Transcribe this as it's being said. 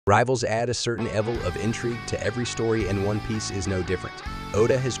Rivals add a certain level of intrigue to every story, and One Piece is no different.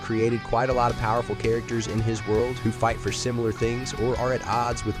 Oda has created quite a lot of powerful characters in his world who fight for similar things or are at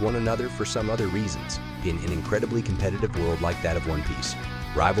odds with one another for some other reasons. In an incredibly competitive world like that of One Piece,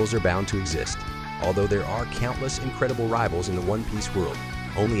 rivals are bound to exist. Although there are countless incredible rivals in the One Piece world,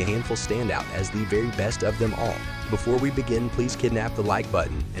 only a handful stand out as the very best of them all. Before we begin, please kidnap the like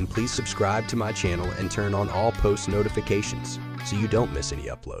button and please subscribe to my channel and turn on all post notifications so you don't miss any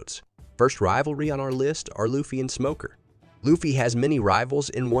uploads. First rivalry on our list are Luffy and Smoker. Luffy has many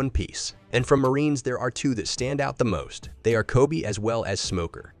rivals in One Piece, and from Marines there are two that stand out the most. They are Kobe as well as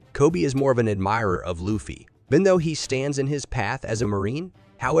Smoker. Kobe is more of an admirer of Luffy, even though he stands in his path as a Marine.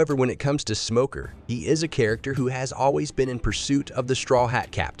 However, when it comes to Smoker, he is a character who has always been in pursuit of the Straw Hat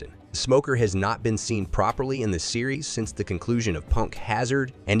Captain. Smoker has not been seen properly in the series since the conclusion of Punk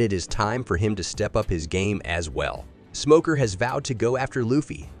Hazard, and it is time for him to step up his game as well. Smoker has vowed to go after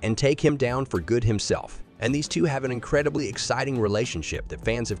Luffy and take him down for good himself, and these two have an incredibly exciting relationship that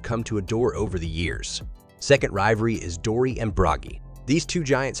fans have come to adore over the years. Second rivalry is Dory and Bragi. These two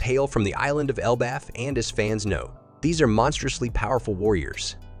giants hail from the island of Elbaf, and as fans know, these are monstrously powerful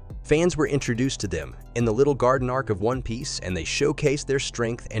warriors. Fans were introduced to them in the Little Garden arc of One Piece, and they showcased their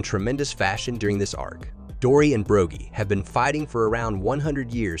strength and tremendous fashion during this arc. Dory and Bragi have been fighting for around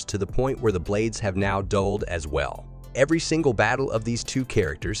 100 years to the point where the blades have now dulled as well. Every single battle of these two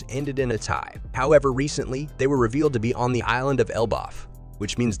characters ended in a tie. However, recently, they were revealed to be on the island of Elbaf,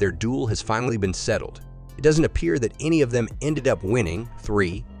 which means their duel has finally been settled. It doesn't appear that any of them ended up winning.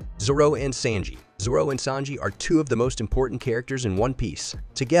 3. Zoro and Sanji. Zoro and Sanji are two of the most important characters in One Piece.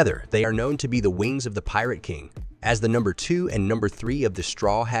 Together, they are known to be the wings of the Pirate King. As the number 2 and number 3 of the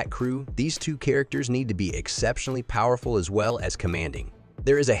Straw Hat crew, these two characters need to be exceptionally powerful as well as commanding.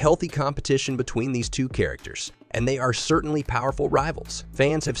 There is a healthy competition between these two characters, and they are certainly powerful rivals.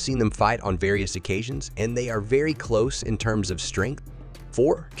 Fans have seen them fight on various occasions, and they are very close in terms of strength.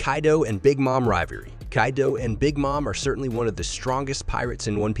 4. Kaido and Big Mom rivalry. Kaido and Big Mom are certainly one of the strongest pirates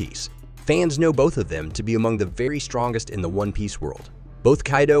in One Piece. Fans know both of them to be among the very strongest in the One Piece world. Both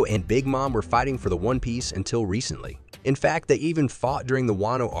Kaido and Big Mom were fighting for the One Piece until recently. In fact, they even fought during the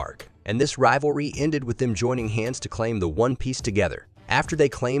Wano arc, and this rivalry ended with them joining hands to claim the One Piece together. After they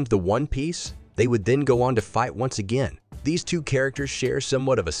claimed the One Piece, they would then go on to fight once again. These two characters share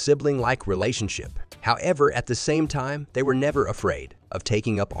somewhat of a sibling-like relationship. However, at the same time, they were never afraid of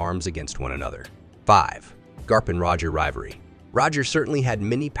taking up arms against one another. 5. Garp and Roger rivalry. Roger certainly had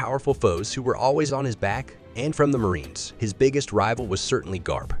many powerful foes who were always on his back, and from the Marines, his biggest rival was certainly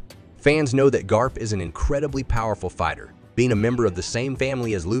Garp. Fans know that Garp is an incredibly powerful fighter, being a member of the same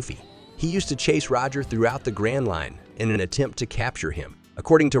family as Luffy. He used to chase Roger throughout the Grand Line in an attempt to capture him.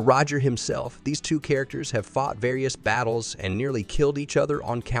 According to Roger himself, these two characters have fought various battles and nearly killed each other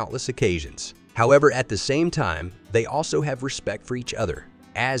on countless occasions. However, at the same time, they also have respect for each other,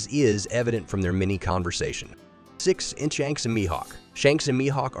 as is evident from their many conversation. 6. Shanks and Mihawk. Shanks and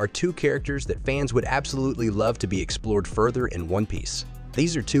Mihawk are two characters that fans would absolutely love to be explored further in One Piece.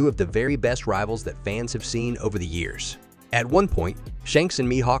 These are two of the very best rivals that fans have seen over the years. At one point, Shanks and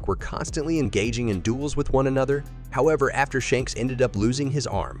Mihawk were constantly engaging in duels with one another. However, after Shanks ended up losing his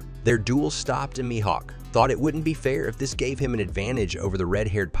arm, their duel stopped and Mihawk thought it wouldn't be fair if this gave him an advantage over the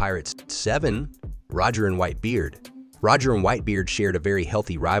red-haired pirates. 7. Roger and Whitebeard. Roger and Whitebeard shared a very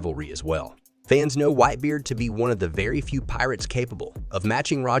healthy rivalry as well. Fans know Whitebeard to be one of the very few pirates capable of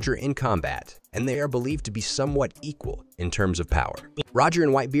matching Roger in combat, and they are believed to be somewhat equal in terms of power. Roger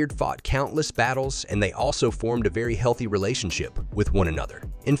and Whitebeard fought countless battles, and they also formed a very healthy relationship with one another.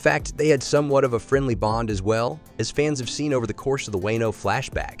 In fact, they had somewhat of a friendly bond as well, as fans have seen over the course of the Wano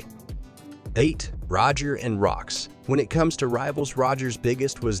flashback. 8. Roger and Rox. When it comes to rivals, Roger's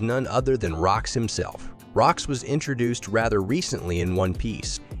biggest was none other than Rox himself. Rox was introduced rather recently in One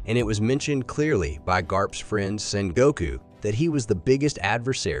Piece, and it was mentioned clearly by Garp's friend Sengoku that he was the biggest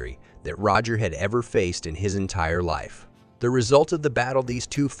adversary that Roger had ever faced in his entire life. The result of the battle these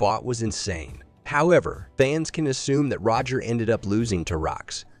two fought was insane. However, fans can assume that Roger ended up losing to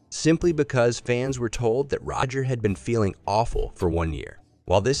Rox, simply because fans were told that Roger had been feeling awful for 1 year.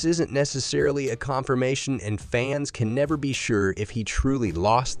 While this isn't necessarily a confirmation and fans can never be sure if he truly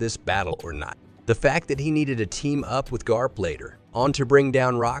lost this battle or not, the fact that he needed to team up with Garp later on to bring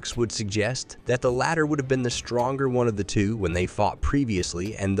down Rox would suggest that the latter would have been the stronger one of the two when they fought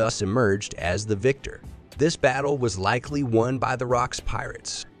previously and thus emerged as the victor. This battle was likely won by the Rox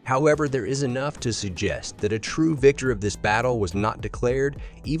pirates. However, there is enough to suggest that a true victor of this battle was not declared,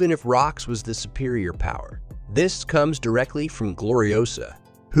 even if Rox was the superior power. This comes directly from Gloriosa,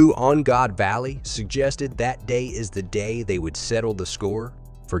 who on God Valley suggested that day is the day they would settle the score.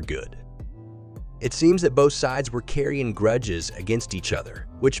 for good. It seems that both sides were carrying grudges against each other,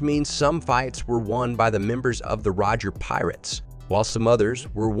 which means some fights were won by the members of the Roger Pirates, while some others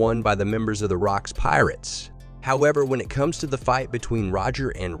were won by the members of the Rocks Pirates. However, when it comes to the fight between Roger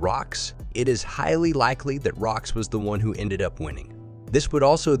and Rocks, it is highly likely that Rocks was the one who ended up winning. This would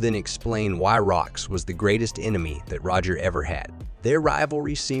also then explain why Rocks was the greatest enemy that Roger ever had. Their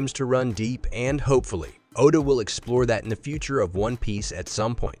rivalry seems to run deep, and hopefully, Oda will explore that in the future of One Piece at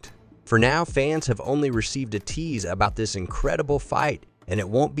some point. For now, fans have only received a tease about this incredible fight, and it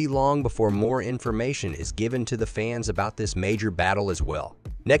won't be long before more information is given to the fans about this major battle as well.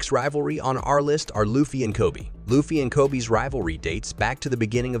 Next rivalry on our list are Luffy and Kobe. Luffy and Kobe's rivalry dates back to the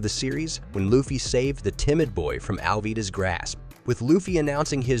beginning of the series when Luffy saved the timid boy from Alvida's grasp, with Luffy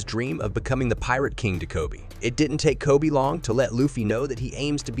announcing his dream of becoming the Pirate King to Kobe. It didn't take Kobe long to let Luffy know that he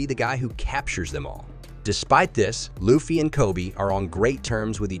aims to be the guy who captures them all. Despite this, Luffy and Kobe are on great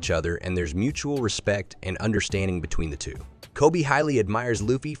terms with each other, and there's mutual respect and understanding between the two. Kobe highly admires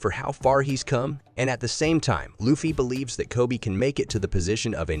Luffy for how far he's come, and at the same time, Luffy believes that Kobe can make it to the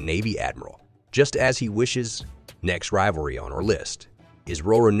position of a Navy Admiral, just as he wishes. Next rivalry on our list is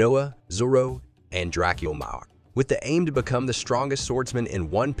Roronoa, Zoro, and Dracula Mihawk. With the aim to become the strongest swordsman in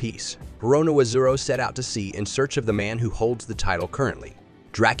One Piece, Roronoa Zoro set out to sea in search of the man who holds the title currently,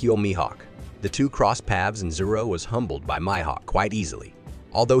 Dracula Mihawk. The two crossed paths and Zoro was humbled by Mihawk quite easily,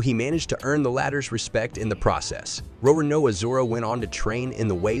 although he managed to earn the latter's respect in the process. Roronoa Zoro went on to train in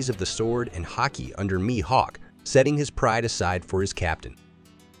the ways of the sword and haki under Mihawk, setting his pride aside for his captain.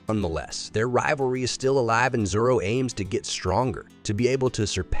 Nonetheless, their rivalry is still alive, and Zoro aims to get stronger, to be able to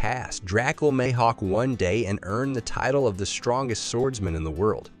surpass Dracula Mihawk one day and earn the title of the strongest swordsman in the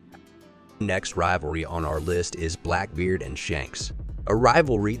world. Next rivalry on our list is Blackbeard and Shanks, a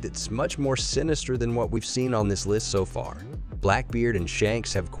rivalry that's much more sinister than what we've seen on this list so far. Blackbeard and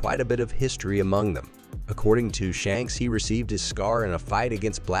Shanks have quite a bit of history among them. According to Shanks, he received his scar in a fight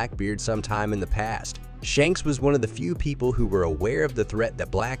against Blackbeard sometime in the past. Shanks was one of the few people who were aware of the threat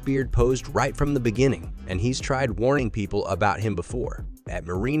that Blackbeard posed right from the beginning, and he's tried warning people about him before. At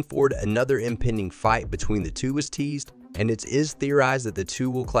Marineford, another impending fight between the two was teased, and it is theorized that the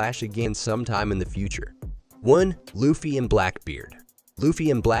two will clash again sometime in the future. 1. Luffy and Blackbeard.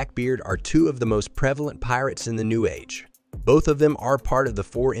 Luffy and Blackbeard are two of the most prevalent pirates in the New Age. Both of them are part of the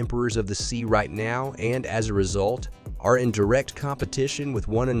 4 Emperors of the Sea right now, and as a result, are in direct competition with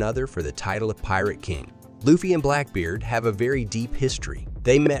one another for the title of Pirate King. Luffy and Blackbeard have a very deep history.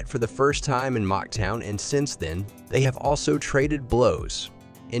 They met for the first time in Mocktown, and since then, they have also traded blows.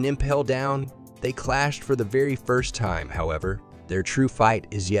 In Impel Down, they clashed for the very first time. However, their true fight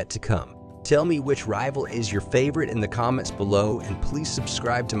is yet to come. Tell me which rival is your favorite in the comments below, and please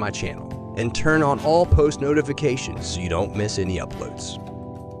subscribe to my channel and turn on all post notifications so you don't miss any uploads.